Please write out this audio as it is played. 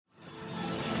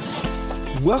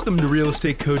Welcome to Real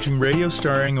Estate Coaching Radio,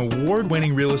 starring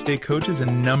award-winning real estate coaches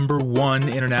and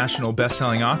 #1 international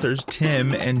best-selling authors,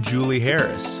 Tim and Julie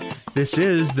Harris. This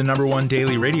is the #1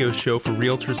 daily radio show for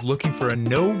realtors looking for a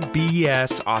no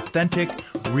BS, authentic,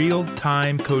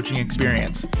 real-time coaching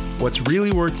experience. What's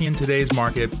really working in today's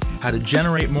market, how to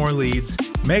generate more leads,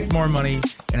 make more money,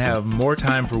 and have more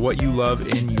time for what you love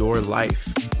in your life.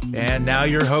 And now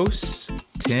your hosts,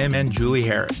 Tim and Julie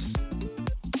Harris.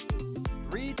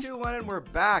 And we're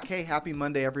back. Hey, happy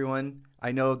Monday, everyone.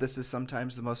 I know this is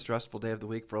sometimes the most stressful day of the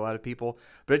week for a lot of people,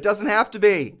 but it doesn't have to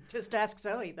be. Just ask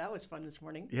Zoe. That was fun this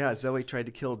morning. Yeah, Zoe tried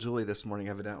to kill Julie this morning,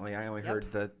 evidently. I only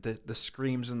heard the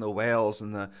screams and the wails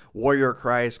and the warrior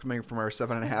cries coming from our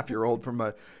 7.5-year-old from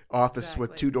an office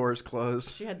with 2 doors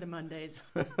closed. She had the Mondays.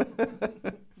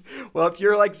 Well, if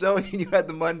you're like Zoe and you had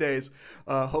the Mondays,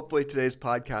 hopefully today's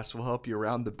podcast will help you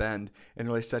around the bend and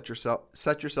really set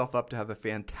yourself up to have a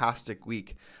fantastic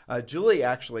week. Julie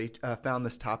actually found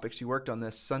this topic. She worked on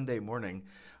this Sunday morning.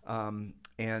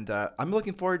 And I'm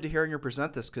looking forward to hearing her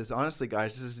present this because honestly,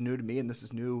 guys, this is new to me and this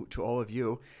is new to all of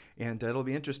you. And it'll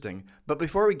be interesting. But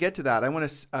before we get to that, I want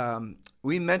to,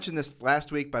 we mentioned this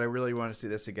last week, but I really want to see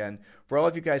this again. For all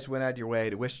of you guys who went out of your way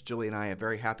to wish Julie and I a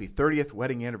very happy 30th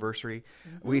wedding anniversary,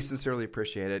 we sincerely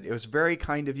appreciate it. It was very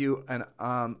kind of you. And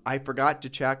I forgot to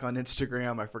check on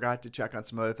Instagram. I forgot to check on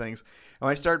some other things. And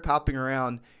when I started popping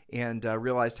around and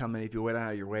realized how many of you went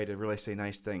out of your way to really say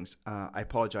nice things, I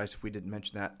apologize if we didn't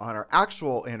mention that on our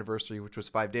actual anniversary, which was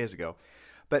 5 days ago.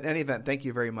 But in any event, thank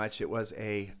you very much. It was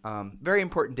a very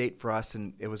important date for us,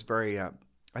 and it was very, I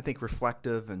think,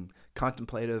 reflective and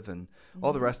contemplative and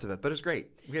all the rest of it. But it was great.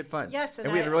 We had fun. Yes. And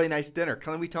we had a really nice dinner.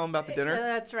 Can we tell them about the dinner?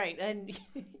 That's right. And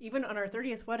even on our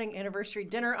 30th wedding anniversary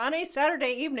dinner on a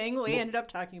Saturday evening, we ended up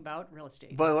talking about real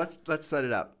estate. But let's set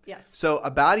it up. Yes. So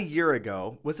about a year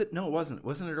ago, was it? No, it wasn't.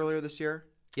 Wasn't it earlier this year?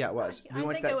 Yeah, it was. I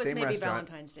think it was maybe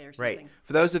Valentine's Day or something. Right.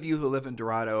 For those of you who live in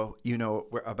Dorado, you know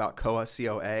about COA,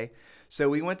 C-O-A. So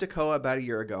we went to COA about a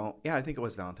year ago. Yeah, I think it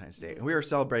was Valentine's Day. And we were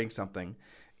celebrating something.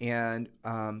 And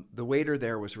the waiter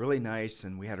there was really nice,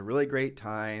 and we had a really great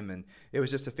time. And it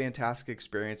was just a fantastic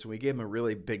experience. And we gave him a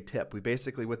really big tip. We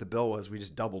basically, what the bill was, we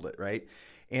just doubled it, right?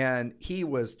 And he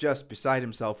was just beside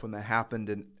himself when that happened.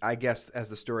 And I guess, as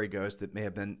the story goes, that may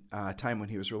have been a time when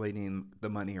he was really needing the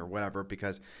money or whatever,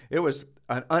 because it was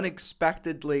an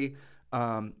unexpectedly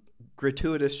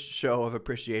gratuitous show of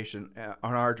appreciation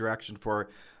on our direction for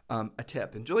a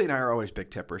tip. And Julie and I are always big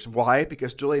tippers. Why?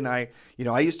 Because Julie and I,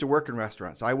 I used to work in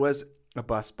restaurants. I was a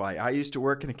busboy. I used to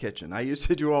work in a kitchen. I used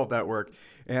to do all of that work.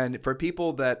 And for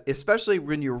people that, especially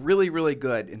when you're really, really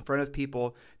good in front of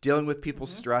people, dealing with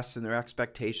people's stress and their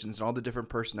expectations and all the different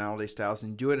personality styles,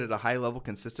 and do it at a high level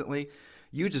consistently,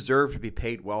 you deserve to be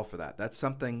paid well for that. That's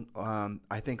something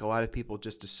I think a lot of people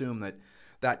just assume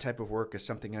that type of work is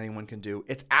something anyone can do.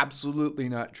 It's absolutely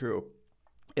not true.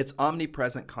 It's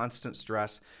omnipresent, constant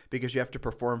stress because you have to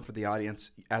perform for the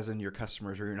audience, as in your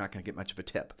customers, or you're not going to get much of a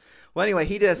tip. Well, anyway,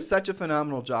 he did such a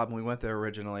phenomenal job when we went there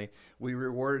originally. We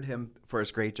rewarded him for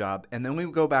his great job. And then we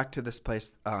would go back to this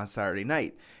place on Saturday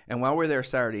night. And while we're there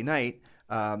Saturday night,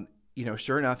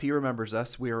 sure enough, he remembers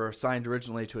us. We were assigned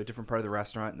originally to a different part of the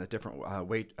restaurant and a different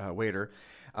waiter.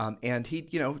 And he,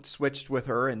 switched with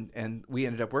her, and we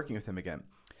ended up working with him again.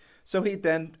 So he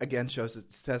then, again,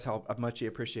 says how much he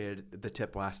appreciated the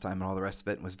tip last time and all the rest of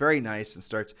it, and was very nice, and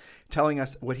starts telling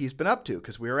us what he's been up to,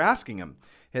 because we were asking him.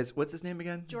 What's his name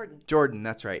again? Jordan,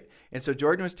 that's right. And so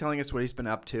Jordan was telling us what he's been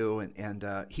up to, and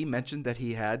he mentioned that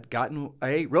he had gotten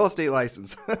a real estate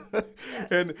license.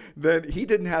 Yes. And then he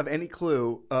didn't have any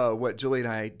clue what Julie and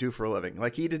I do for a living.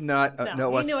 Like, he did not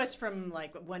know us. He knew us from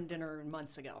like one dinner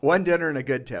months ago. One dinner and a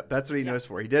good tip. That's what he knows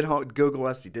for. He didn't Google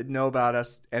us. He didn't know about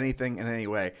us, anything in any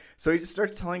way. So he just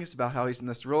starts telling us about how he's in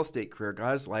this real estate career,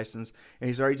 got his license, and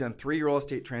he's already done 3 real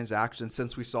estate transactions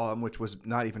since we saw him, which was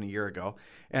not even a year ago,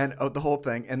 and the whole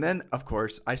thing. And then, of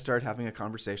course, I started having a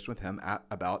conversation with him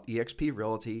about eXp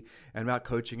Realty and about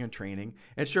coaching and training.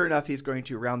 And sure enough, he's going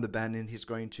to round the bend, and he's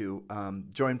going to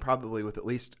join probably with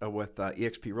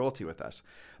eXp Realty with us.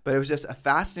 But it was just a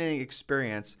fascinating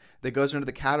experience that goes into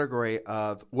the category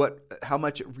of how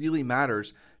much it really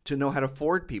matters to know how to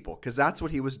afford people, because that's what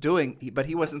he was doing, but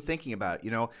he wasn't thinking about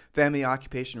it. Family,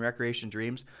 occupation, recreation,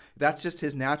 dreams. That's just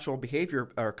his natural behavior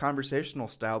or conversational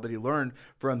style that he learned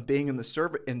from being in the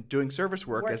service and doing service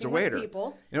work as a waiter. With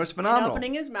people, it was phenomenal. And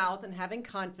opening his mouth and having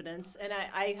confidence. And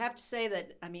I have to say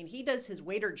that, he does his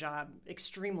waiter job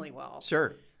extremely well.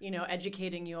 Sure.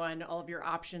 Educating you on all of your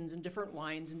options and different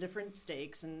wines and different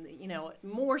steaks, and,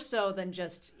 more so than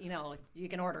just, you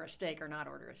can order a steak or not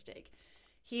order a steak.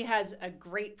 He has a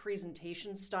great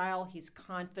presentation style. He's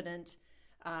confident.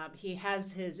 He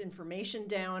has his information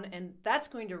down, and that's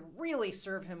going to really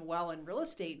serve him well in real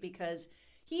estate because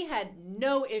he had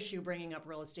no issue bringing up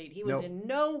real estate. He was in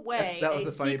no way that was a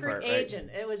the funny secret part, right? agent.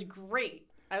 It was great.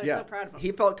 I was so proud of him.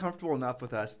 He felt comfortable enough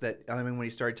with us that, I mean, when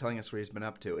he started telling us what he's been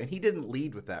up to, and he didn't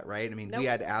lead with that, right? I mean, we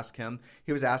had to ask him.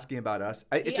 He was asking about us.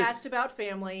 He asked about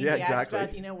family. Yeah, he exactly.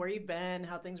 asked about, where you've been,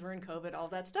 how things were in COVID, all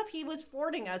that stuff. He was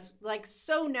forwarding us like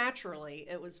so naturally.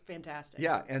 It was fantastic.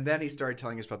 Yeah, and then he started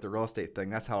telling us about the real estate thing.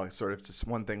 That's how it sort of just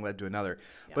one thing led to another.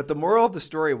 Yeah. But the moral of the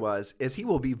story is he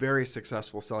will be very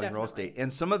successful selling real estate.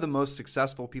 And some of the most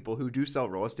successful people who do sell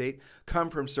real estate come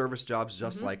from service jobs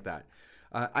just like that.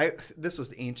 This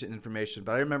was ancient information,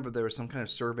 but I remember there was some kind of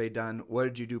survey done. What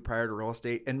did you do prior to real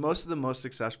estate? And most of the most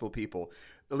successful people,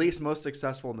 at least most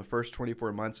successful in the first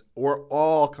 24 months, were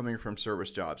all coming from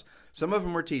service jobs. Some of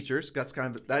them were teachers.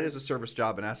 That is a service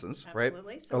job in essence, right?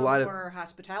 Absolutely. Some of them were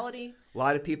hospitality. A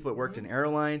lot of people that worked in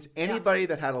airlines. Anybody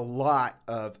that had a lot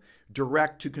of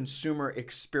direct to consumer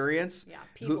experience,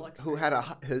 who had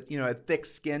a thick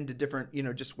skin to different,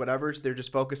 just whatever's, they're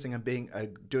just focusing on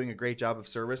doing a great job of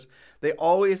service. They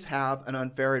always have an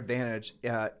unfair advantage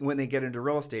when they get into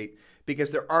real estate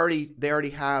because they already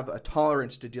have a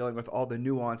tolerance to dealing with all the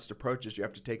nuanced approaches you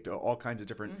have to take to all kinds of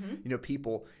different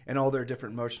people and all their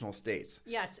different emotional states.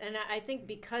 Yes, and I think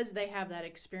because they have that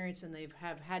experience and they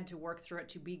have had to work through it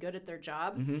to be good at their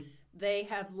job, they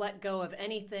have let go of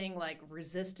anything like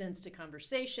resistance to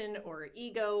conversation or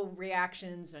ego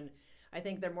reactions, and I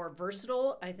think they're more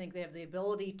versatile. I think they have the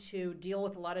ability to deal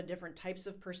with a lot of different types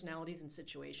of personalities and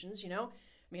situations, I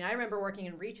mean, I remember working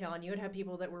in retail, and you would have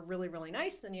people that were really, really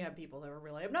nice, then you have people that were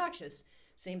really obnoxious.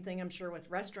 Same thing, I'm sure, with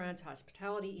restaurants,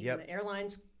 hospitality, even the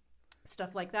airlines,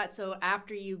 stuff like that. So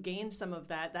after you gain some of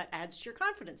that, that adds to your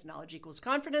confidence. Knowledge equals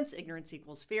confidence, ignorance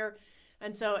equals fear.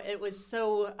 And so it was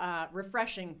so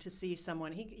refreshing to see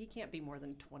someone. He can't be more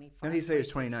than 25. No, he said he's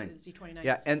 29. Is he 29?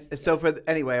 Yeah, and so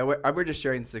we're just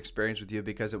sharing this experience with you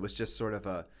because it was just sort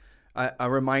of a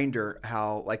reminder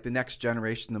how, like, the next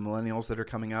generation, the millennials that are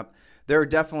coming up, there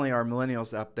definitely are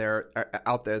millennials out there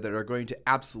that are going to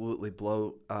absolutely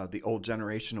blow the old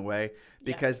generation away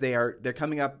because they're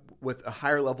coming up with a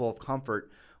higher level of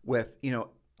comfort with,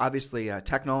 obviously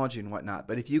technology and whatnot.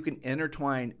 But if you can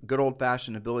intertwine good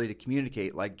old-fashioned ability to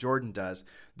communicate like Jordan does,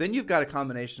 then you've got a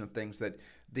combination of things that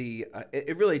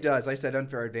it really does. I said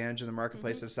unfair advantage in the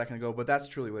marketplace a second ago, but that's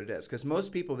truly what it is. Because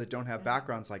most people that don't have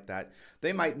backgrounds like that,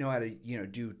 they might know how to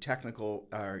do technical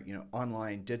or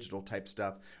online digital type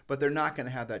stuff, but they're not going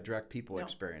to have that direct people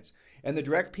experience. And the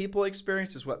direct people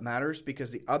experience is what matters because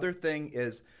the other thing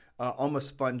is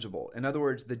almost fungible. In other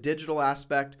words, the digital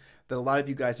aspect that a lot of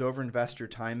you guys overinvest your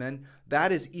time in,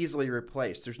 that is easily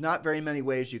replaced. There's not very many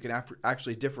ways you can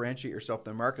actually differentiate yourself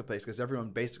in the marketplace because everyone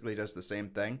basically does the same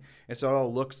thing. And so it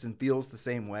all looks and feels the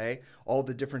same way. All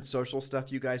the different social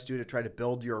stuff you guys do to try to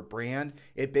build your brand,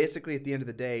 it basically at the end of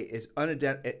the day is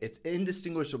it's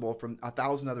indistinguishable from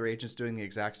 1,000 other agents doing the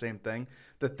exact same thing.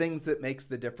 The things that makes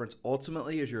the difference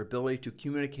ultimately is your ability to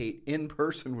communicate in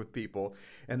person with people.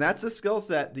 And that's a skill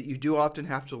set that you do often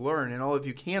have to learn, and all of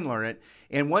you can learn it.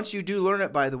 And once you do learn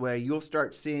it, by the way, you'll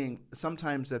start seeing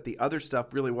sometimes that the other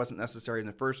stuff really wasn't necessary in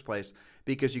the first place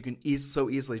because you can so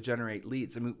easily generate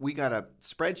leads. I mean, we got a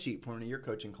spreadsheet for one of your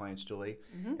coaching clients, Julie,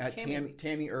 at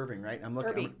Tammy Irving, right?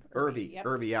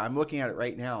 Irby. Yeah, I'm looking at it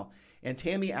right now. And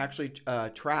Tammy actually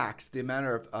tracks the amount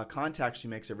of contacts she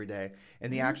makes every day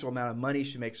and the actual amount of money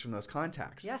she makes from those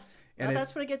contacts. Yes. And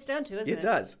that's what it gets down to, isn't it? It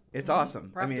does. It's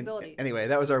awesome. Profitability. I mean, anyway,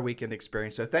 that was our weekend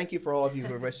experience. So thank you for all of you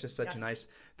who wished us such a nice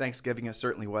Thanksgiving. It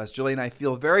certainly was. Julie and I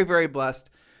feel very, very blessed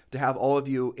to have all of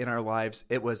you in our lives.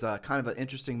 It was kind of an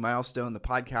interesting milestone. The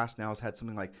podcast now has had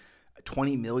something like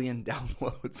 20 million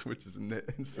downloads, which is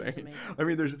insane. I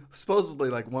mean, there's supposedly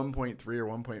like 1.3 or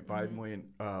 1.5 million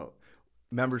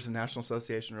members of the National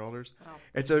Association of Realtors. Wow.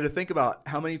 And so to think about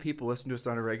how many people listen to us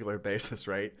on a regular basis,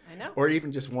 right? I know. Or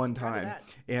even just one time.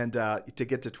 And to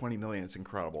get to 20 million, it's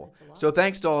incredible. So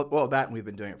thanks to all, that, and we've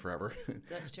been doing it forever.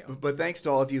 That's true. But thanks to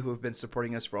all of you who have been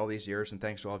supporting us for all these years, and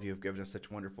thanks to all of you who have given us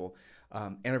such wonderful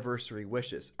anniversary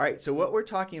wishes. All right, so what we're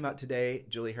talking about today,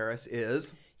 Julie Harris,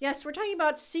 is... Yes, we're talking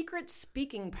about secret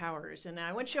speaking powers, and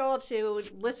I want you all to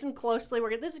listen closely.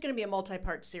 This is going to be a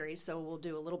multi-part series, so we'll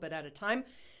do a little bit at a time.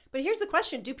 But here's the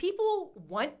question. Do people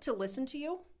want to listen to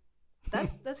you?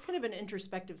 That's kind of an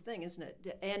introspective thing, isn't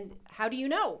it? And how do you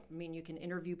know? I mean, you can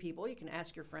interview people, you can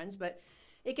ask your friends, but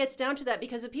it gets down to that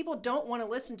because if people don't want to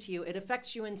listen to you, it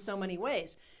affects you in so many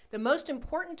ways. The most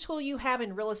important tool you have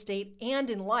in real estate and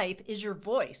in life is your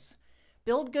voice.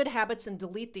 Build good habits and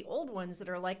delete the old ones that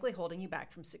are likely holding you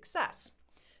back from success.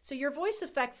 So your voice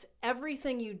affects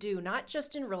everything you do, not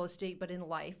just in real estate, but in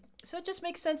life. So it just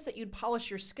makes sense that you'd polish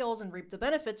your skills and reap the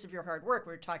benefits of your hard work.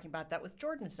 We were talking about that with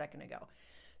Jordan a second ago.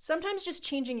 Sometimes just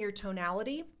changing your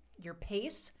tonality, your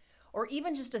pace, or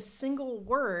even just a single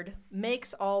word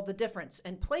makes all the difference.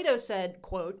 And Plato said,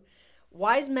 quote,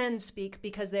 "Wise men speak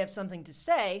because they have something to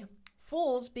say,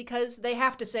 fools because they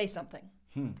have to say something."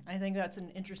 I think that's an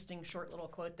interesting short little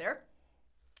quote there.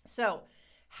 So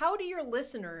how do your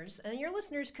listeners, and your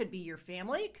listeners could be your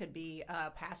family, it could be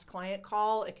a past client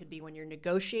call, it could be when you're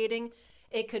negotiating,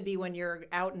 it could be when you're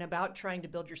out and about trying to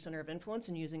build your center of influence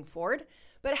and using Ford.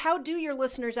 But how do your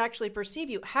listeners actually perceive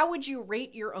you? How would you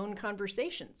rate your own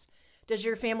conversations? Does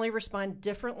your family respond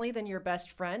differently than your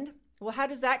best friend? Well, how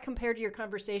does that compare to your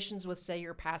conversations with, say,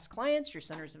 your past clients, your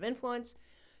centers of influence?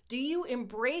 Do you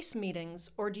embrace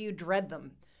meetings or do you dread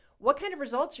them? What kind of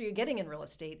results are you getting in real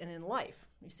estate and in life?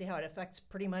 You see how it affects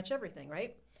pretty much everything,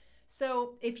 right?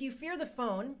 So if you fear the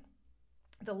phone,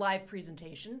 the live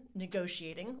presentation,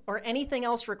 negotiating, or anything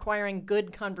else requiring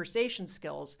good conversation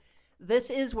skills, this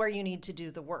is where you need to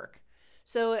do the work.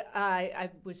 So I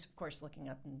was, of course, looking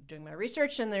up and doing my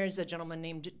research, and there's a gentleman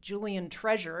named Julian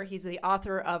Treasure. He's the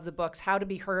author of the books How to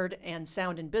Be Heard and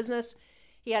Sound in Business.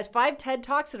 He has 5 TED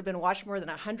Talks that have been watched more than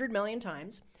 100 million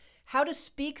times. How to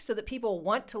Speak So That People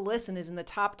Want to Listen is in the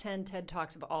top 10 TED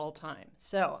Talks of all time.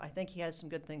 So I think he has some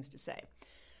good things to say.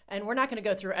 And we're not going to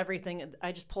go through everything.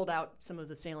 I just pulled out some of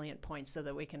the salient points so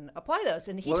that we can apply those.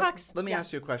 And he talks... Let me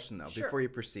ask you a question, though, Sure. before you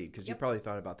proceed, because you probably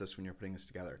thought about this when you're putting this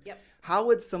together. Yep. How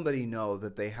would somebody know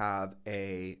that they have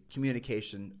a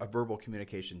verbal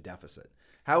communication deficit?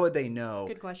 How would they know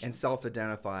Good question. and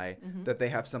self-identify that they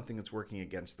have something that's working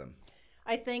against them?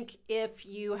 I think if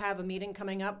you have a meeting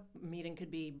coming up, a meeting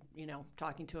could be,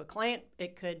 talking to a client.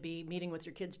 It could be meeting with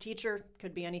your kid's teacher,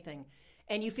 could be anything.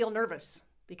 And you feel nervous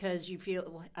because you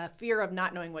feel a fear of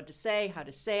not knowing what to say, how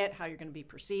to say it, how you're going to be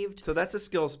perceived. So that's a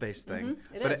skills-based thing.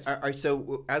 It is.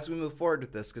 So as we move forward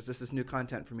with this, because this is new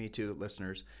content for me too,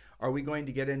 listeners, are we going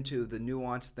to get into the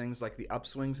nuanced things like the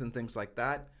upswings and things like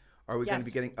that? Are we going to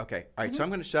be getting... Okay. All right. So I'm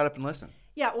going to shut up and listen.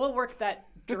 Yeah, we'll work that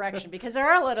direction because there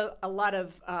are a lot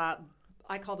of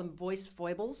I call them voice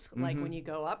foibles, like when you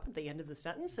go up at the end of the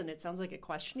sentence and it sounds like a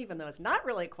question, even though it's not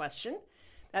really a question.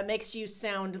 That makes you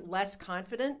sound less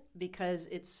confident because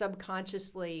it's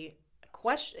subconsciously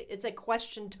it's a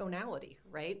question tonality,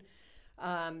 right?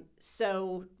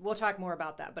 So we'll talk more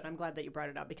about that, but I'm glad that you brought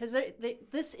it up because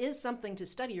this is something to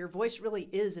study. Your voice really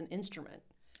is an instrument.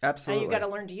 Absolutely. And you've got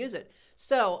to learn to use it.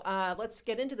 So let's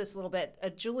get into this a little bit.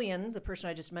 Julian, the person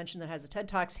I just mentioned that has the TED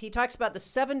Talks, he talks about the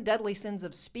 7 deadly sins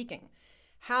of speaking.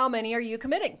 How many are you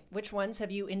committing? Which ones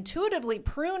have you intuitively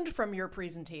pruned from your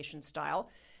presentation style?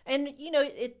 And,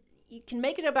 you can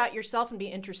make it about yourself and be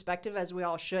introspective, as we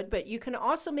all should, but you can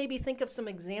also maybe think of some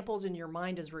examples in your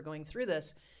mind as we're going through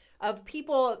this of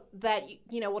people that,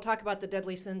 we'll talk about the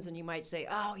deadly sins and you might say,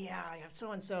 oh, yeah,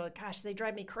 so-and-so, gosh, they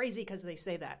drive me crazy because they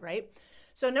say that, right?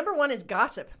 So number 1 is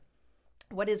gossip.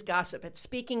 What is gossip? It's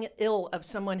speaking ill of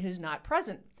someone who's not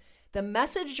present. The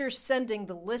message you're sending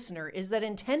the listener is that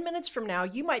in 10 minutes from now,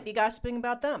 you might be gossiping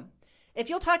about them. If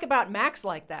you'll talk about Max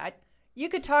like that, you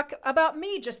could talk about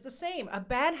me just the same. A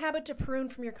bad habit to prune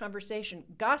from your conversation.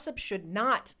 Gossip should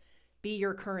not be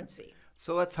your currency.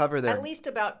 So let's hover there. At least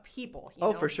about people.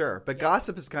 For sure. But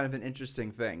gossip is kind of an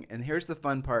interesting thing. And here's the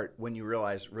fun part when you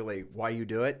realize really why you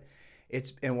do it.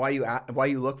 And why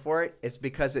you look for it. It's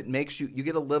because it makes you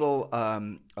get a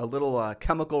little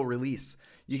chemical release.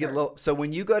 You get a little. So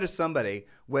when you go to somebody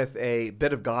with a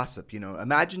bit of gossip,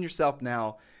 imagine yourself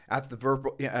now at the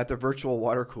virtual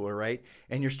water cooler, right?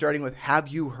 And you're starting with "Have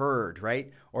you heard?"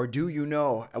 right? Or "Do you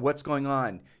know what's going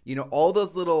on?" All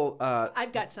those little.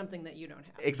 I've got something that you don't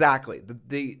have. Exactly.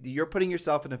 You're putting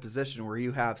yourself in a position where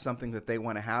you have something that they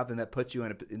want to have, and that puts you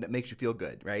that makes you feel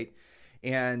good, right?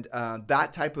 And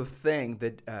that type of thing,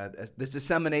 this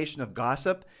dissemination of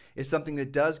gossip is something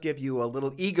that does give you a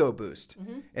little ego boost.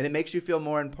 And it makes you feel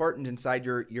more important inside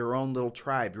your own little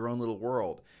tribe, your own little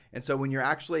world. And so when you're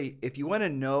actually, if you want to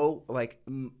know,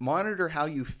 monitor how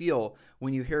you feel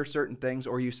when you hear certain things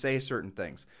or you say certain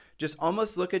things. Just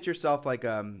almost look at yourself like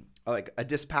a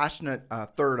dispassionate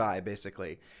third eye,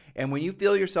 basically. And when you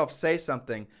feel yourself say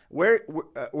something,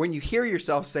 when you hear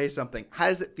yourself say something, how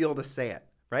does it feel to say it,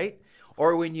 right?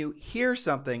 Or when you hear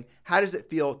something, how does it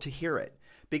feel to hear it?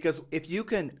 Because if you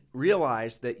can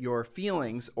realize that your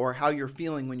feelings or how you're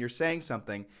feeling when you're saying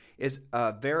something is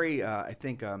very,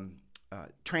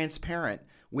 transparent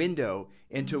window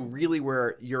into really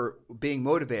where you're being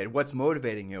motivated, what's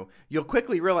motivating you, you'll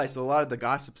quickly realize that a lot of the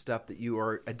gossip stuff that you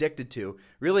are addicted to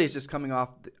really is just coming off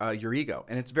your ego.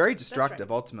 And it's very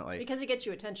destructive ultimately. Because it gets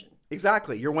you attention.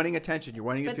 Exactly. You're wanting attention. You're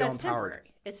wanting to feel empowered.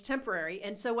 Temporary. It's temporary.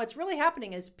 And so what's really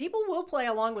happening is people will play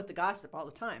along with the gossip all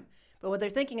the time. But what they're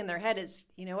thinking in their head is,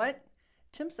 you know what?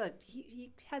 Tim said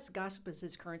he has gossip as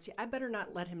his currency. I better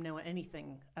not let him know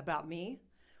anything about me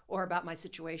or about my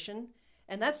situation.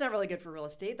 And that's not really good for real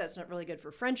estate. That's not really good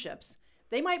for friendships.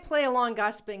 They might play along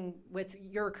gossiping with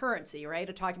your currency, right?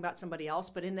 Or talking about somebody else.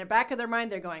 But in the back of their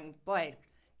mind, they're going, boy,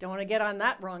 don't want to get on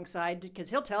that wrong side because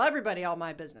he'll tell everybody all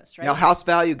my business, right? Now, house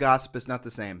value gossip is not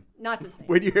the same. Not the same.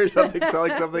 When you hear something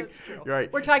selling something, That's true. you're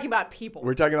right. We're talking about people.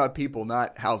 We're talking about people,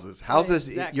 not houses. Houses,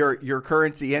 Exactly. your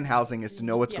currency in housing is to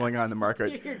know what's going on in the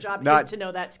market. Your job not, is to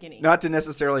know that skinny. Not to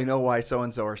necessarily know why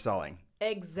so-and-so are selling.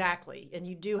 Exactly. And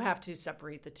you do have to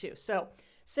separate the two. So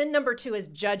sin number 2 is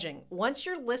judging. Once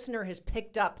your listener has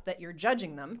picked up that you're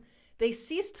judging them, they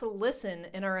cease to listen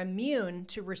and are immune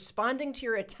to responding to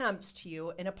your attempts to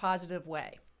you in a positive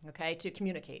way, okay, to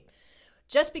communicate.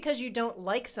 Just because you don't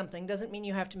like something doesn't mean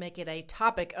you have to make it a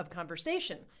topic of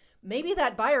conversation. Maybe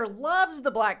that buyer loves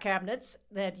the black cabinets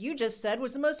that you just said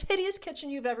was the most hideous kitchen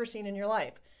you've ever seen in your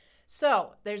life.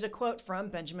 So there's a quote from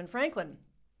Benjamin Franklin.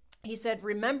 He said,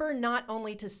 remember not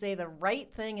only to say the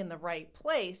right thing in the right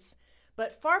place,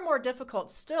 but far more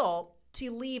difficult still, to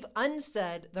leave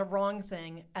unsaid the wrong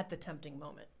thing at the tempting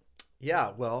moment.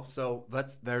 Yeah, well, so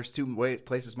there's two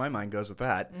places my mind goes with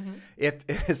that. If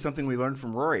it's something we learned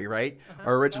from Rory, right?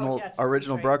 Our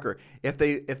original broker. If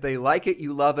they like it,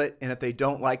 you love it, and if they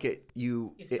don't like it,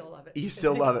 you still love it. You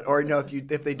still love it. Or no,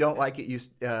 if they don't like it,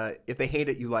 if they hate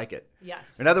it, you like it.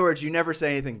 Yes. In other words, you never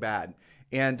say anything bad.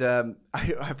 And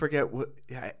I forget,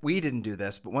 we didn't do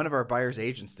this, but one of our buyer's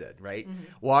agents did, right?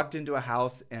 Walked into a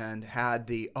house and had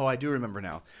I do remember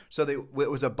now. So it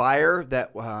was a buyer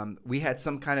that we had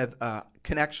some kind of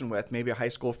connection with, maybe a high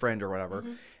school friend or whatever.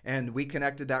 And we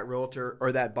connected that realtor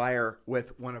or that buyer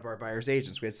with one of our buyer's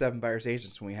agents. We had 7 buyer's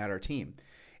agents when we had our team.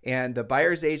 And the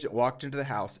buyer's agent walked into the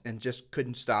house and just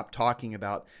couldn't stop talking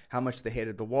about how much they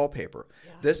hated the wallpaper.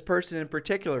 Yeah. This person in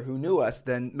particular who knew us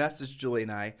then messaged Julie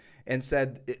and I and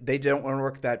said they don't want to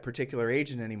work with that particular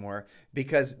agent anymore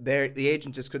because the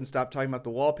agent just couldn't stop talking about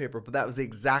the wallpaper. But that was the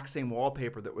exact same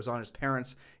wallpaper that was on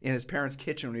in his parents'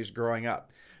 kitchen when he was growing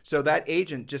up. So that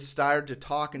agent just started to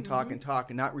talk and talk and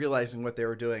talk and not realizing what they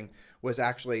were doing was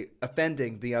actually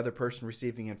offending the other person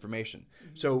receiving information.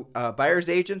 So buyer's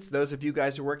agents, those of you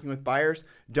guys who are working with buyers,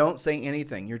 don't say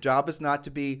anything. Your job is not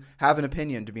to have an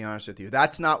opinion, to be honest with you.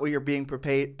 That's not what you're being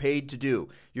paid to do.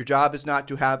 Your job is not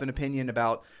to have an opinion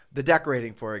about the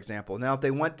decorating, for example. Now,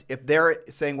 if they're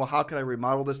saying, well, how can I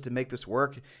remodel this to make this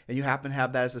work? And you happen to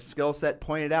have that as a skill set,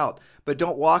 point it out. But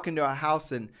don't walk into a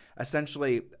house and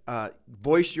essentially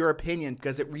voice your opinion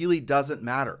because it really doesn't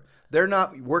matter. They're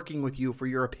not working with you for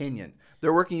your opinion.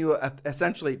 They're working you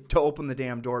essentially to open the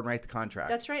damn door and write the contract.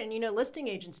 That's right. And listing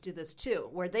agents do this too.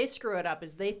 Where they screw it up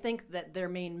is they think that their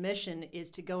main mission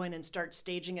is to go in and start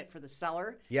staging it for the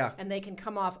seller. Yeah. And they can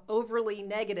come off overly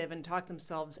negative and talk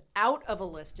themselves out of a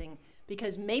listing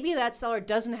because maybe that seller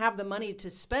doesn't have the money to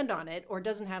spend on it or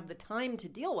doesn't have the time to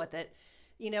deal with it.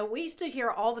 We used to hear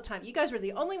all the time, you guys were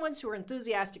the only ones who were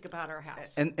enthusiastic about our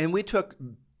house. And we took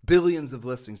billions of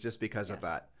listings just because of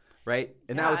that. Right?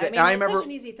 And that was it. I remember, such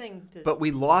an easy thing to... But we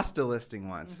lost a listing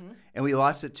once, and we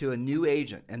lost it to a new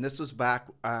agent. And this was back,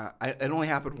 it only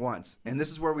happened once. And this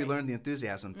is where we learned the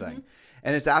enthusiasm thing.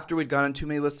 And it's after we'd gone on too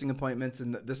many listing appointments,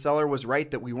 and the seller was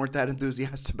right that we weren't that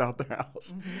enthusiastic about their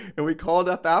house. And we called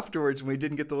up afterwards when we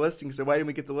didn't get the listing. So why didn't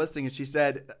we get the listing? And she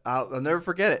said, I'll never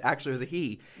forget it. Actually, it was a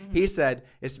he. He said,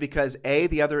 it's because A,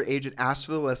 the other agent asked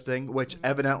for the listing, which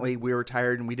evidently we were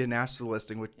tired and we didn't ask for the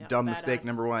listing, which dumb mistake,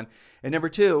 number one. And number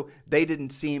two,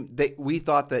 we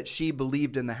thought that she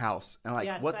believed in the house. And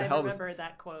what the hell I remember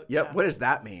that quote. Yep. Yeah. What does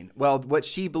that mean? Well, what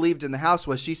she believed in the house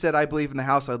was she said, I believe in the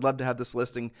house. I'd love to have this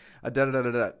listing.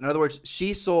 In other words,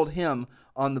 she sold him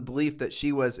on the belief that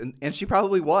she was, and she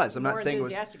probably was. I'm more not saying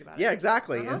enthusiastic about it. Yeah,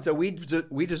 exactly. And so we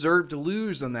deserve to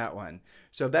lose on that one.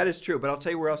 So that is true. But I'll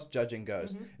tell you where else judging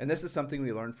goes. And this is something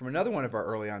we learned from another one of our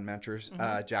early on mentors,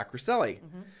 Jack Rosselli.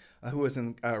 Who was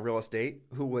in real estate,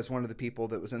 who was one of the people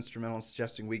that was instrumental in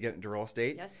suggesting we get into real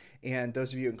estate. Yes. And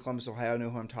those of you in Columbus, Ohio know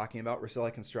who I'm talking about,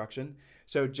 Rosselli Construction.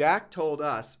 So Jack told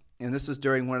us, and this was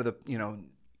during one of the,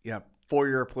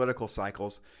 4-year political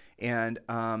cycles, and,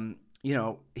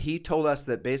 he told us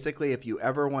that basically if you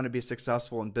ever want to be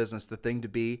successful in business, the thing to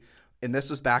be, and this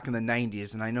was back in the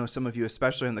 90s, and I know some of you,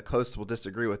 especially on the coast, will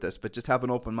disagree with this, but just have an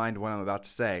open mind to what I'm about to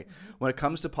say. When it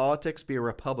comes to politics, be a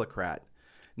Republicrat.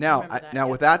 Now, Remember that, now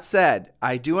yeah. with that said,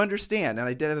 I do understand, and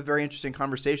I did have a very interesting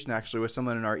conversation actually with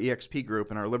someone in our EXP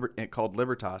group in our called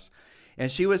Libertas,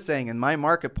 and she was saying in my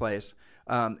marketplace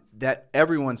that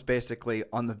everyone's basically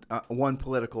on the one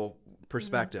political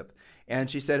perspective. Mm-hmm. And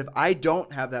she said, if I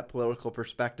don't have that political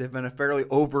perspective in a fairly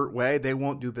overt way, they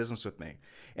won't do business with me.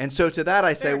 And so to that,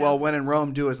 I say, well, when in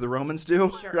Rome, do as the Romans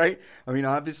do, Sure. right? I mean,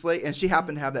 obviously. And she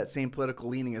happened to have that same political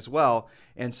leaning as well.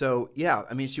 And so, yeah,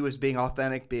 I mean, she was being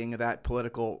authentic, being that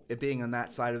political, being on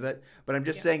that side of it. But I'm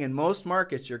just saying in most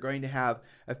markets, you're going to have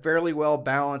a fairly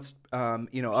well-balanced,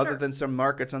 other than some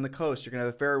markets on the coast, you're going to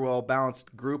have a very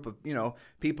well-balanced group of,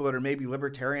 people that are maybe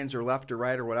libertarians or left or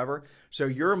right or whatever. So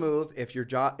your move, if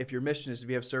your mission is to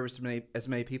be of service to as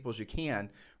many people as you can,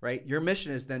 right? Your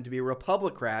mission is then to be a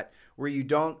Republicrat where you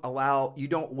don't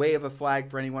wave a flag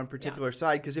for any one particular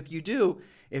side. Because if you do,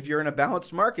 if you're in a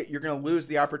balanced market, you're going to lose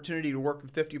the opportunity to work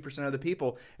with 50% of the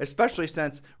people, especially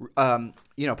since,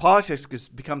 politics has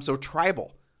become so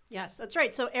tribal. Yes, that's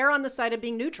right. So err on the side of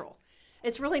being neutral.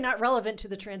 It's really not relevant to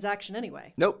the transaction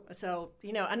anyway. Nope. So,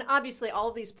 and obviously all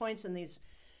of these points and these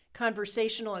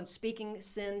conversational and speaking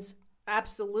sins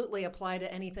absolutely apply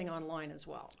to anything online as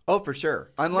well. Oh, for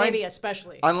sure. Maybe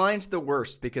especially. Online's the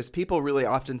worst because people really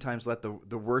oftentimes let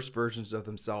the worst versions of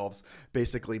themselves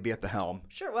basically be at the helm.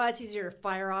 Sure. Well, it's easier to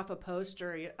fire off a post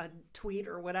or a tweet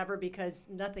or whatever because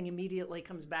nothing immediately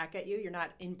comes back at you. You're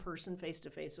not in person,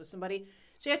 face-to-face with somebody.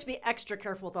 So you have to be extra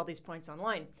careful with all these points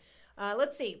online.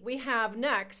 Let's see. We have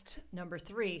next, number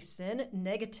 3, sin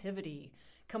negativity,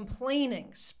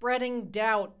 complaining, spreading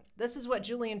doubt. This is what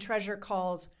Julian Treasure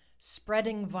calls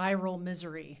spreading viral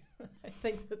misery. I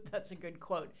think that's a good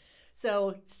quote.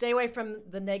 So stay away from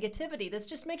the negativity. This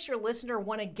just makes your listener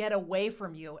want to get away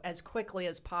from you as quickly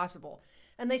as possible.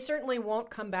 And they certainly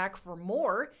won't come back for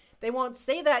more. They won't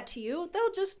say that to you.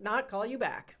 They'll just not call you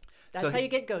back. That's how you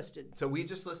get ghosted. So we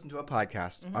just listened to a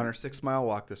podcast on our 6-mile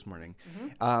walk this morning.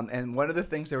 And one of the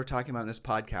things they were talking about in this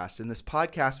podcast, and this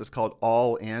podcast is called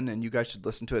All In, and you guys should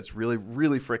listen to it. It's really,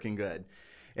 really freaking good.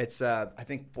 It's, I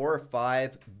think, 4 or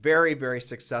 5 very, very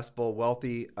successful,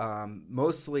 wealthy,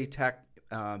 mostly tech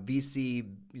VC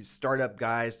startup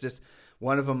guys. Just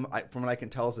one of them, from what I can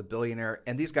tell, is a billionaire.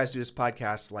 And these guys do this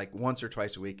podcast like once or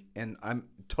twice a week. And I'm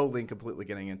totally and completely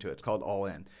getting into it. It's called All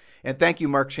In. And thank you,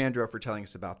 Mark Chandro, for telling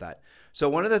us about that. So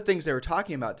one of the things they were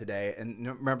talking about today, and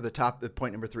remember the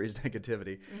point number 3 is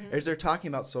negativity, is they're talking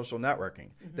about social networking.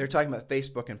 They're talking about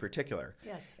Facebook in particular.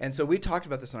 Yes. And so we talked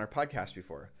about this on our podcast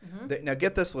before. Now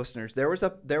get this, listeners. There was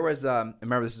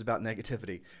remember this is about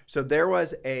negativity. So there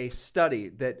was a study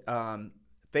that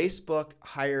Facebook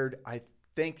hired, I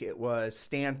think it was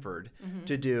Stanford,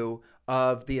 to do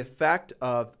of the effect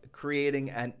of creating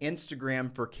an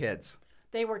Instagram for kids.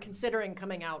 They were considering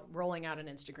rolling out an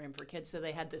Instagram for kids, so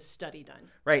they had this study done.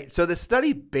 Right. So the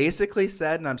study basically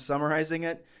said, and I'm summarizing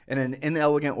it in an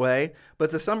inelegant way,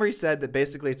 but the summary said that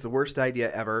basically it's the worst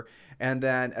idea ever, and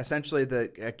then essentially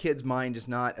a kid's mind is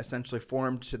not essentially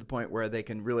formed to the point where they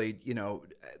can really,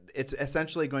 it's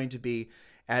essentially going to be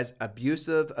as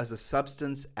abusive as a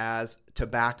substance as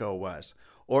tobacco was.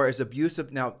 Or as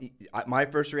abusive. Now, my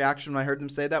first reaction when I heard them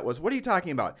say that was, what are you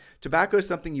talking about? Tobacco is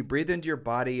something you breathe into your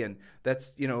body, and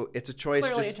that's, it's a choice.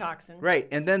 Clearly a toxin. Right.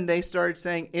 And then they started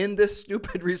saying in this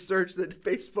stupid research that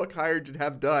Facebook hired to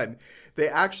have done, they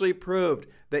actually proved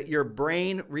that your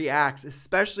brain reacts,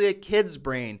 especially a kid's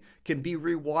brain, can be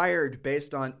rewired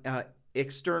based on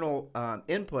external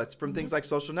inputs from things like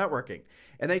social networking.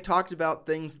 And they talked about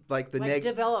things like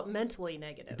developmentally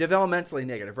negative. Developmentally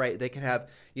negative, right. They can have,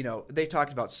 they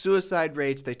talked about suicide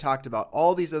rates. They talked about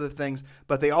all these other things.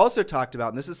 But they also talked about,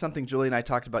 and this is something Julie and I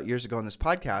talked about years ago on this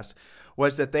podcast,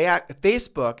 was that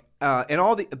Facebook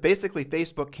basically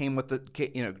Facebook came with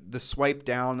the swipe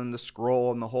down and the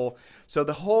scroll and the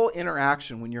whole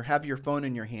interaction when you have your phone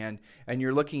in your hand and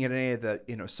you're looking at any of the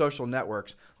social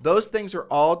networks. Those things are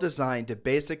all designed to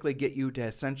basically get you to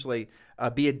essentially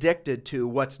be addicted to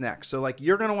what's next. So like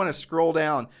you're going to want to scroll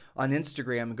down on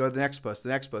Instagram and go to the next post, the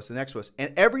next post, the next post.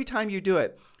 And every time you do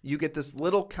it, you get this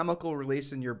little chemical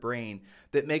release in your brain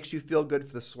that makes you feel good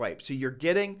for the swipe. So you're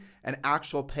getting an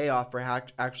actual payoff for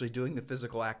actually doing the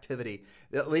physical activity.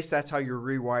 At least that's how you're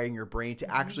rewiring your brain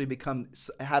to actually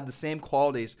have the same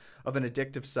qualities of an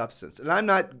addictive substance. And I'm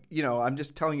not, I'm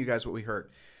just telling you guys what we heard.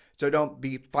 So don't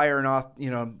be firing off,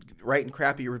 writing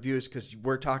crappy reviews because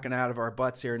we're talking out of our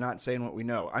butts here, not saying what we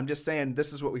know. I'm just saying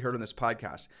this is what we heard on this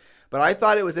podcast. But I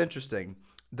thought it was interesting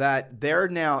that they're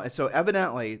now, so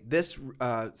evidently this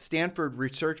Stanford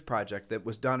research project that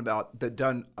was done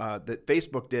that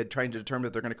Facebook did trying to determine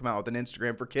if they're going to come out with an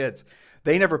Instagram for kids,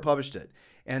 they never published it.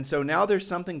 And so now there's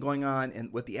something going on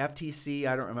with the FTC,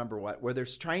 I don't remember what, where they're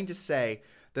trying to say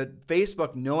that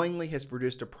Facebook knowingly has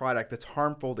produced a product that's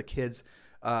harmful to kids'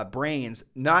 brains,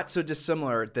 not so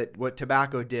dissimilar that what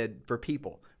tobacco did for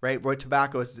people, right? What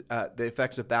tobacco is, the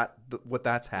effects of that, what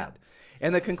that's had.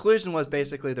 And the conclusion was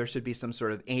basically there should be some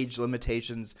sort of age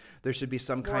limitations. There should be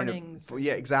some Warnings. kind of,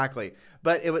 yeah, exactly.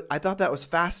 But I thought that was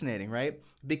fascinating, right?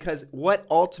 Because what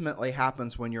ultimately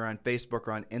happens when you're on Facebook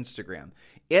or on Instagram,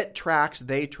 it tracks,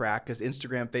 they track, because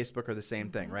Instagram, Facebook are the same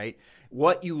thing, right?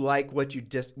 What you like, what you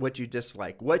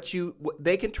dislike,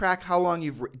 they can track how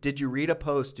long did you read a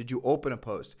post, did you open a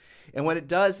post, and what it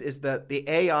does is that the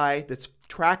AI that's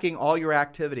tracking all your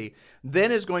activity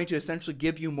then is going to essentially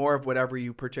give you more of whatever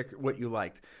what you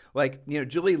liked. Like,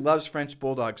 Julie loves French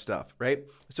Bulldog stuff, right?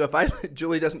 So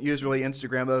Julie doesn't use really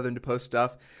Instagram other than to post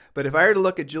stuff. But if I were to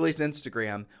look at Julie's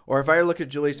Instagram, or if I were to look at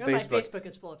Julie's Facebook, my Facebook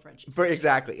is full of Frenchies.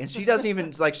 Exactly, and she doesn't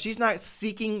even she's not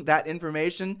seeking that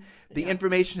information. The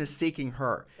information is seeking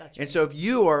her. That's right. And right. so if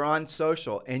you are on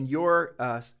social and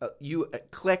you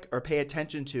click or pay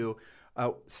attention to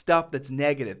stuff that's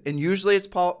negative, and usually it's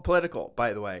political,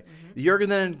 by the way, you're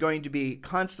then going to be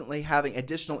constantly having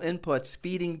additional inputs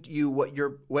feeding you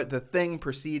what the thing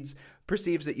perceives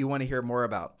that you want to hear more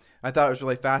about. I thought it was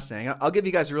really fascinating. I'll give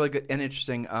you guys a really good and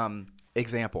interesting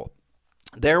example.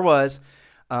 There was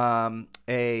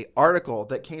a article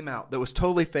that came out that was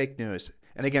totally fake news.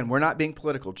 And again, we're not being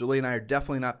political. Julie and I are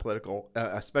definitely not political,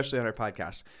 especially on our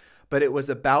podcast. But it was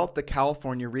about the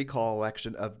California recall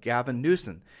election of Gavin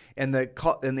Newsom. And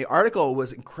the article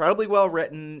was incredibly well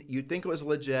written. You'd think it was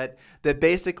legit. That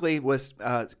basically was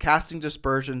casting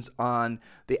dispersions on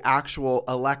the actual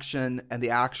election and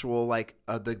the actual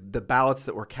the ballots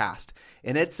that were cast.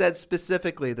 And it said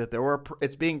specifically that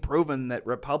it's being proven that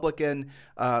Republican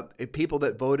people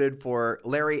that voted for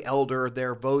Larry Elder,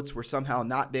 their votes were somehow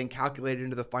not being calculated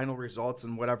into the final results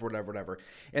and whatever.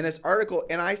 And this article,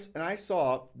 and I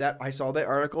saw the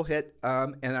article hit,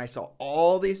 and I saw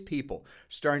all these people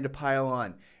starting to pile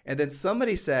on. And then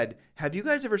somebody said, have you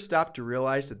guys ever stopped to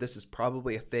realize that this is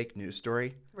probably a fake news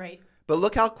story? Right. But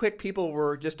look how quick people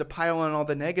were just to pile on all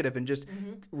the negative and just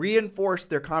reinforce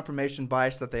their confirmation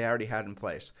bias that they already had in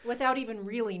place. Without even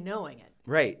really knowing it.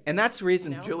 Right. And that's the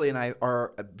reason Julie and I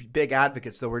are big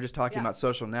advocates, though we're just talking about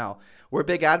social now. We're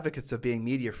big advocates of being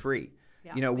media free.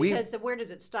 Yeah, because where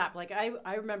does it stop? Like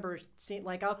I remember seeing,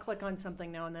 I'll click on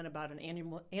something now and then about an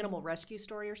animal rescue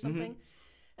story or something.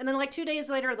 And then 2 days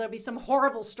later, there'll be some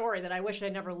horrible story that I wish I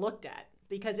never looked at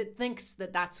because it thinks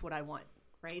that that's what I want,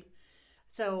 right?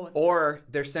 So, or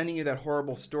they're sending you that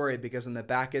horrible story because in the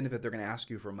back end of it, they're going to ask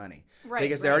you for money. Right.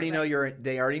 Because they already know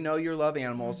you love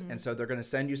animals, and so they're going to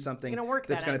send you something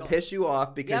that's going to piss you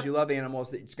off because you love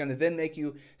animals. It's going to then make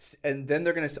you, and then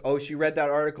they're going to say, oh, she read that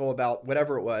article about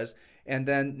whatever it was. And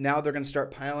then now they're going to start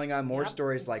piling on more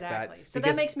stories like that. So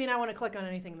that makes me not want to click on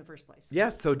anything in the first place.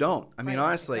 Yes, so don't. I mean,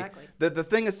 honestly, exactly. the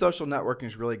thing that social networking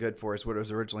is really good for is what it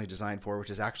was originally designed for,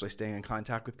 which is actually staying in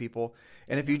contact with people.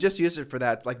 And if you just use it for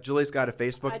that, like Julie's got a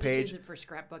Facebook page. I just use it for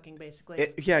scrapbooking,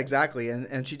 basically. Yeah, exactly.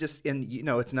 And she just,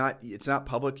 it's not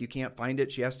public. You can't find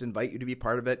it. She has to invite you to be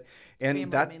part of it. And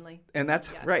family mainly. And that's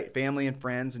right. Family and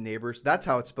friends and neighbors. That's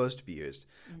how it's supposed to be used.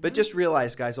 But just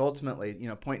realize, guys, ultimately,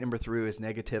 point number 3 is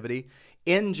negativity.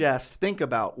 Ingest, think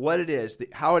about what it is,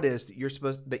 how it is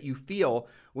that you feel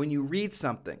when you read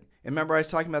something. And remember, I was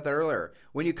talking about that earlier.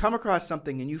 When you come across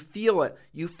something and you feel it,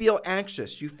 you feel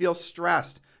anxious, you feel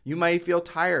stressed, you might feel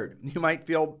tired, you might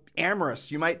feel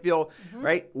amorous, you might feel,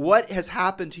 right? What has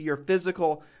happened to your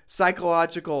physical,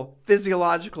 psychological,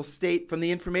 physiological state from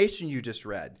the information you just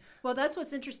read? Well, that's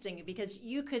what's interesting because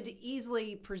you could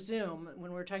easily presume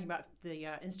when we're talking about the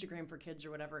Instagram for kids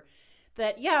or whatever,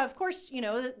 that, of course,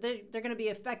 they're going to be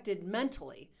affected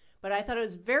mentally. But I thought it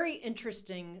was very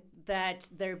interesting that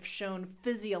they've shown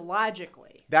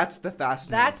physiologically. That's the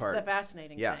fascinating part. That's the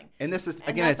fascinating thing. And this is,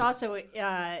 again, that's also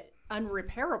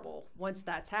unrepairable once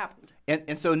that's happened.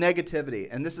 And so negativity,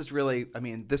 and this is really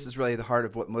the heart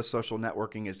of what most social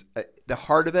networking is. The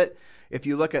heart of it, if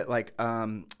you look at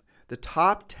the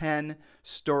top 10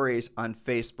 stories on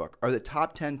Facebook or the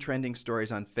top 10 trending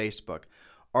stories on Facebook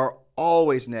are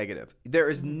always negative. There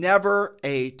is never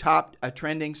a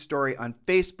trending story on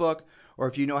Facebook, or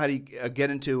if you know how to get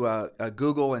into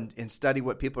Google and study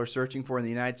what people are searching for in the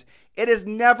United States, it is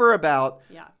never about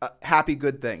happy,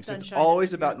 good things. Sunshine, it's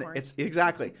always about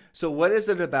exactly. So what is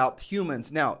it about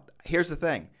humans? Now, here's the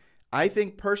thing. I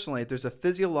think personally there's a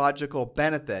physiological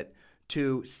benefit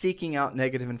to seeking out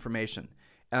negative information.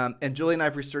 And Julie and I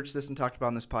have researched this and talked about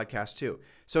on this podcast too.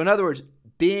 So in other words,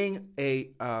 being a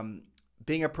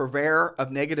purveyor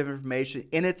of negative information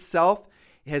in itself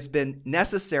has been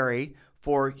necessary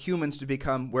for humans to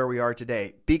become where we are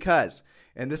today. Because,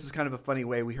 and this is kind of a funny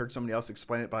way, we heard somebody else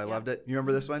explain it, but I loved it. You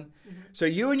remember this one? Mm-hmm. So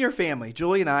you and your family,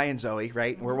 Julie and I and Zoe,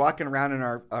 right? Mm-hmm. We're walking around in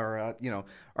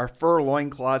our fur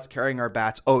loincloths, carrying our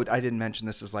bats. Oh, I didn't mention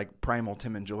this is like primal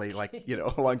Tim and Julie, like,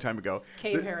 a long time ago.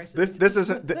 Cave Harris. This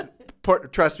isn't,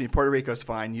 trust me, Puerto Rico's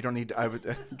fine. You don't need to,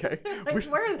 okay. Like,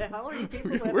 where the hell are you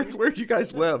people living? Where do you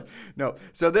guys live? No.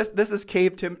 So this is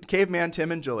caveman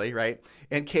Tim and Julie, right?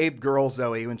 And cave girl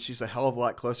Zoe, when she's a hell of a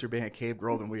lot closer to being a cave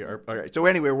girl than we are. All right. So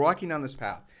anyway, we're walking down this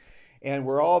path, and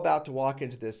we're all about to walk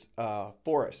into this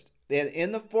forest. And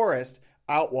in the forest,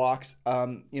 out walks,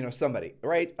 somebody,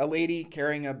 right? A lady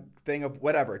carrying a thing of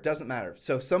whatever. It doesn't matter.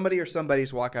 So somebody or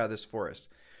somebody's walk out of this forest.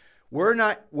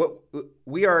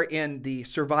 We are in the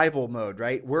survival mode,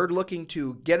 right? We're looking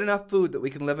to get enough food that we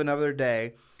can live another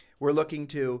day. We're looking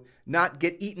to not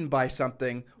get eaten by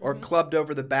something or clubbed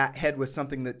over the head with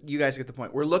something that you guys get the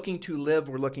point. We're looking to live.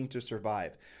 We're looking to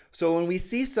survive. So when we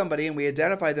see somebody and we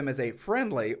identify them as a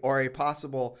friendly or a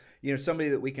possible, somebody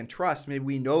that we can trust, maybe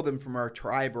we know them from our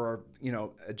tribe or our,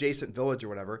 adjacent village or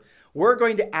whatever, we're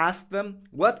going to ask them,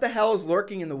 what the hell is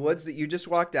lurking in the woods that you just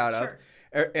walked out of?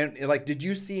 And like, did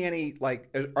you see any,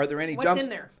 like, are there any What's in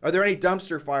there? Are there any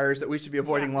dumpster fires that we should be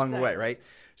avoiding along the way, right?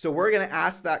 So we're going to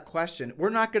ask that question. We're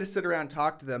not going to sit around and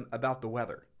talk to them about the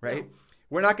weather, right? No.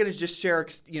 We're not going to just share,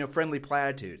 friendly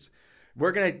platitudes.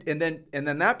 We're going to, and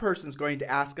then that person's going to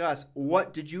ask us,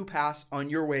 what did you pass on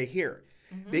your way here?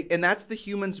 Mm-hmm. And that's the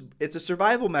humans. It's a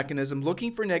survival mechanism.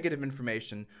 Looking for negative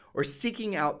information or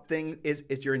seeking out things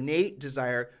is your innate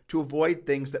desire to avoid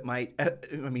things that might,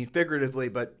 figuratively,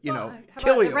 but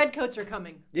kill you. The redcoats are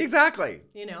coming. Exactly.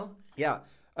 Yeah.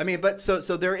 But so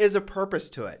there is a purpose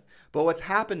to it. But what's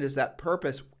happened is that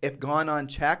purpose, if gone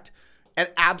unchecked,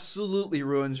 it absolutely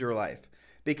ruins your life.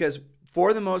 Because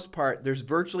for the most part, there's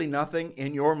virtually nothing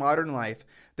in your modern life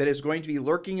that is going to be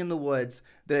lurking in the woods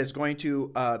that is going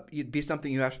to be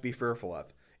something you have to be fearful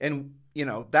of. And,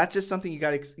 that's just something you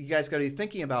guys got to be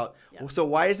thinking about. Yeah. So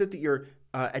why is it that you're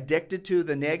addicted to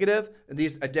the negative? And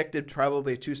these addicted,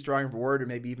 probably too strong of a word or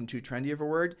maybe even too trendy of a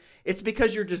word. It's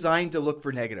because you're designed to look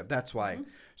for negative. That's why. Mm-hmm.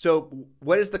 So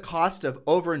what is the cost of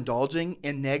overindulging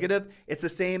in negative? It's the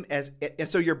same as, and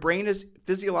so your brain is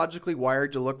physiologically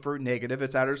wired to look for negative.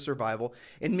 It's out of survival.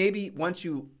 And maybe once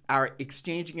you are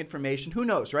exchanging information, who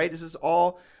knows, right? This is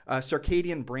all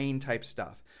circadian brain type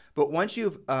stuff. But once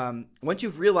you've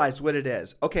realized what it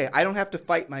is, okay, I don't have to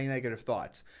fight my negative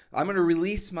thoughts. I'm going to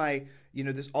release my,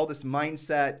 this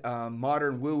mindset,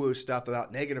 modern woo-woo stuff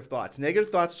about negative thoughts. Negative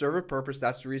thoughts serve a purpose.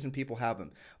 That's the reason people have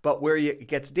them. But where it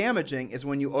gets damaging is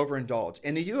when you overindulge.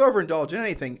 And if you overindulge in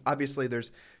anything, obviously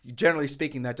generally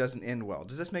speaking, that doesn't end well.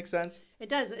 Does this make sense? It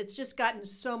does. It's just gotten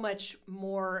so much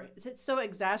more, it's so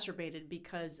exacerbated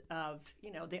because of,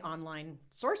 the online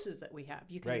sources that we have.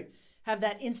 You can have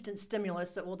that instant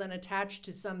stimulus that will then attach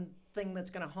to something that's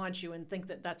going to haunt you and think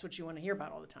that that's what you want to hear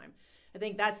about all the time. I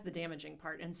think that's the damaging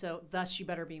part. And so thus you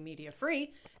better be media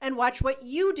free and watch what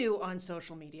you do on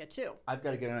social media too. I've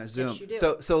got to get on a Zoom. Yes,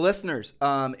 so listeners,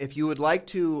 if you would like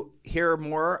to hear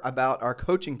more about our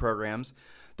coaching programs,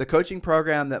 the coaching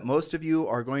program that most of you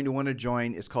are going to want to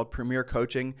join is called Premier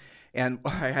Coaching. And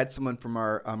I had someone from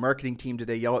our marketing team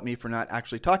today yell at me for not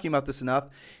actually talking about this enough.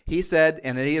 He said,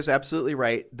 and he is absolutely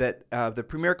right, that the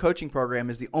Premier Coaching Program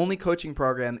is the only coaching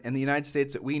program in the United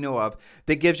States that we know of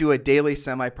that gives you a daily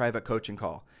semi-private coaching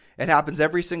call. It happens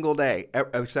every single day,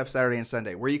 except Saturday and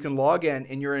Sunday, where you can log in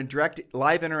and you're in direct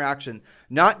live interaction,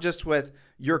 not just with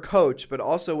your coach, but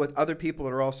also with other people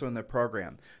that are also in the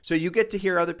program. So you get to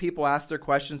hear other people ask their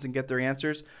questions and get their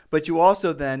answers, but you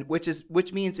also then,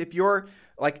 which means if you're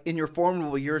like in your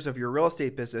formidable years of your real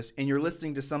estate business and you're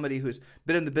listening to somebody who's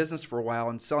been in the business for a while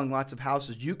and selling lots of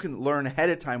houses, you can learn ahead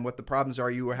of time what the problems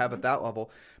are you have at that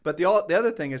level. But the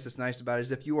other thing that's nice about it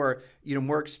is if you are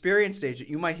more experienced agent,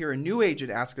 you might hear a new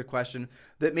agent ask a question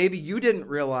that maybe you didn't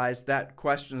realize that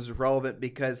question is relevant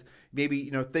because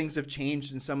maybe things have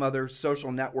changed in some other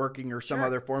social networking or some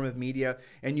other form of media,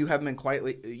 and you haven't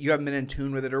been in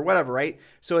tune with it or whatever, right?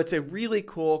 So it's a really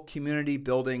cool community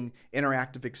building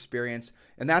interactive experience,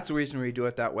 and that's the reason we do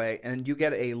it that way. And you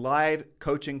get a live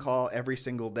coaching call every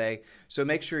single day. So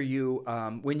make sure you,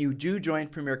 when you do join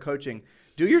Premier Coaching,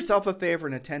 do yourself a favor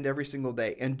and attend every single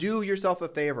day. And do yourself a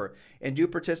favor and do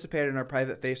participate in our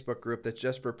private Facebook group that's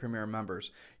just for Premier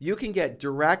members. You can get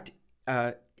direct,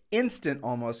 instant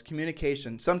almost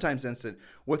communication, sometimes instant,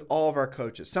 with all of our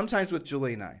coaches, sometimes with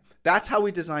Julie and I. That's how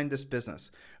we designed this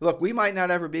business. Look, we might not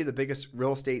ever be the biggest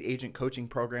real estate agent coaching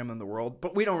program in the world,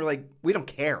 but we don't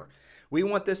care. We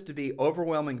want this to be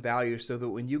overwhelming value so that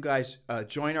when you guys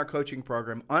join our coaching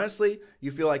program, honestly,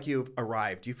 you feel like you've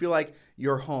arrived. You feel like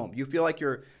you're home. You feel like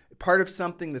you're part of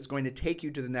something that's going to take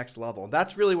you to the next level.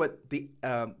 That's really what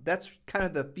that's kind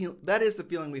of that is the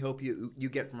feeling we hope you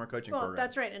get from our coaching program. Well,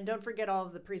 that's right. And don't forget all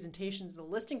of the presentations, the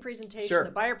listing presentation, Sure.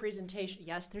 the buyer presentation.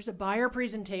 Yes, there's a buyer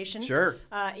presentation. Sure.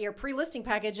 Your pre-listing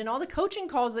package and all the coaching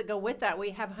calls that go with that. We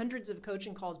have hundreds of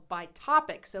coaching calls by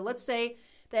topic. So let's say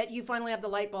that you finally have the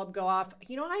light bulb go off.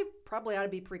 I probably ought to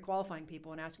be pre-qualifying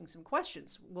people and asking some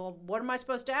questions. Well, what am I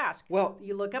supposed to ask? Well,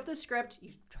 you look up the script,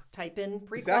 you type in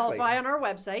pre-qualify on our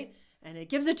website, and it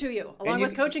gives it to you along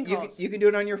with coaching calls. You can do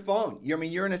it on your phone.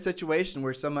 You're in a situation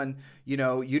where someone, you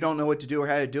don't know what to do or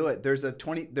how to do it. There's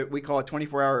we call it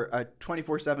 24-hour,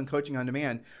 24/7 coaching on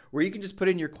demand, where you can just put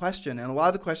in your question, and a lot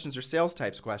of the questions are sales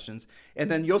types questions,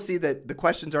 and then you'll see that the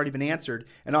question's already been answered.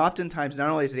 And oftentimes, not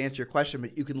only does it answer your question,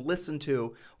 but you can listen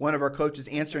to one of our coaches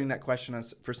answering that question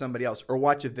for somebody else, or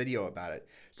watch a video about it.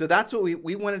 So that's what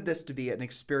we wanted this to be, an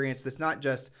experience that's not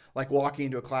just like walking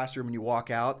into a classroom and you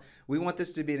walk out. We want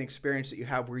this to be an experience that you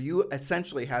have where you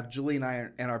essentially have Julie and I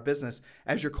and our business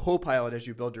as your co-pilot as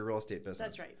you build your real estate business.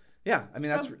 That's right. Yeah, I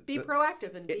mean, be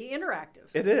proactive and be interactive.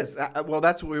 It is. Well,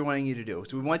 that's what we're wanting you to do.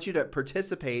 So we want you to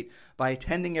participate by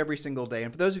attending every single day.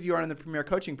 And for those of you who aren't in the Premier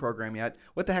Coaching Program yet,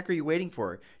 what the heck are you waiting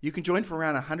for? You can join for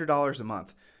around $100 a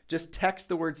month. Just text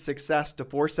the word success to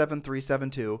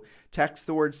 47372. Text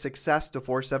the word success to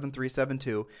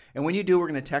 47372. And when you do, we're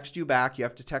going to text you back. You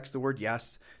have to text the word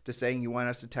yes to saying you want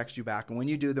us to text you back. And when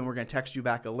you do, then we're going to text you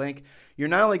back a link. You're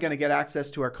not only going to get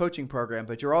access to our coaching program,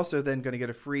 but you're also then going to get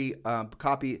a free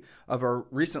copy of our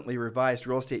recently revised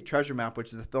real estate treasure map,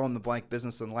 which is the fill-in-the-blank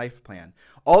business and life plan.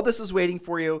 All this is waiting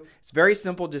for you. It's very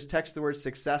simple. Just text the word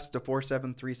success to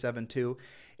 47372.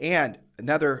 And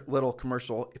another little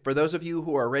commercial, for those of you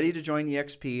who are ready to join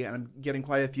EXP, and I'm getting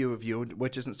quite a few of you,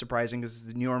 which isn't surprising because this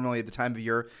is normally the time of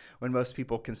year when most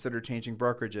people consider changing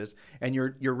brokerages, and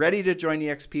you're ready to join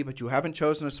EXP, but you haven't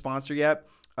chosen a sponsor yet,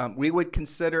 we would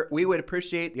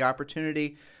appreciate the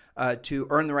opportunity to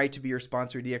earn the right to be your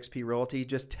sponsor at EXP Realty.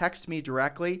 Just text me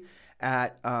directly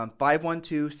at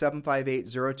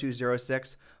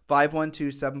 512-758-0206,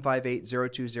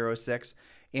 512-758-0206.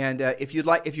 And if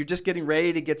you're just getting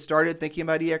ready to get started thinking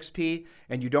about EXP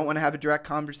and you don't want to have a direct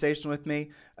conversation with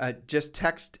me, just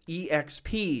text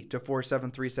EXP to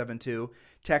 47372.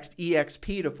 Text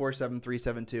EXP to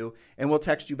 47372, and we'll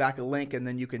text you back a link, and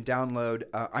then you can download.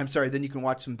 Then you can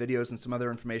watch some videos and some other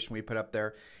information we put up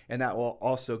there, and that will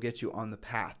also get you on the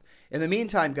path. In the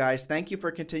meantime, guys, thank you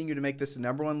for continuing to make this the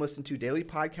number one listened to daily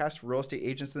podcast for real estate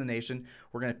agents in the nation.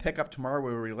 We're going to pick up tomorrow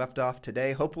where we left off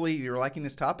today. Hopefully you're liking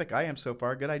this topic. I am so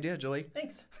far. Good idea, Julie.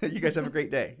 Thanks. You guys have a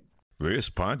great day. This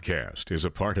podcast is a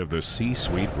part of the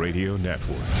C-Suite Radio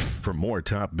Network. For more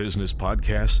top business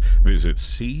podcasts, visit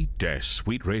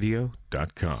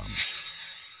c-suiteradio.com.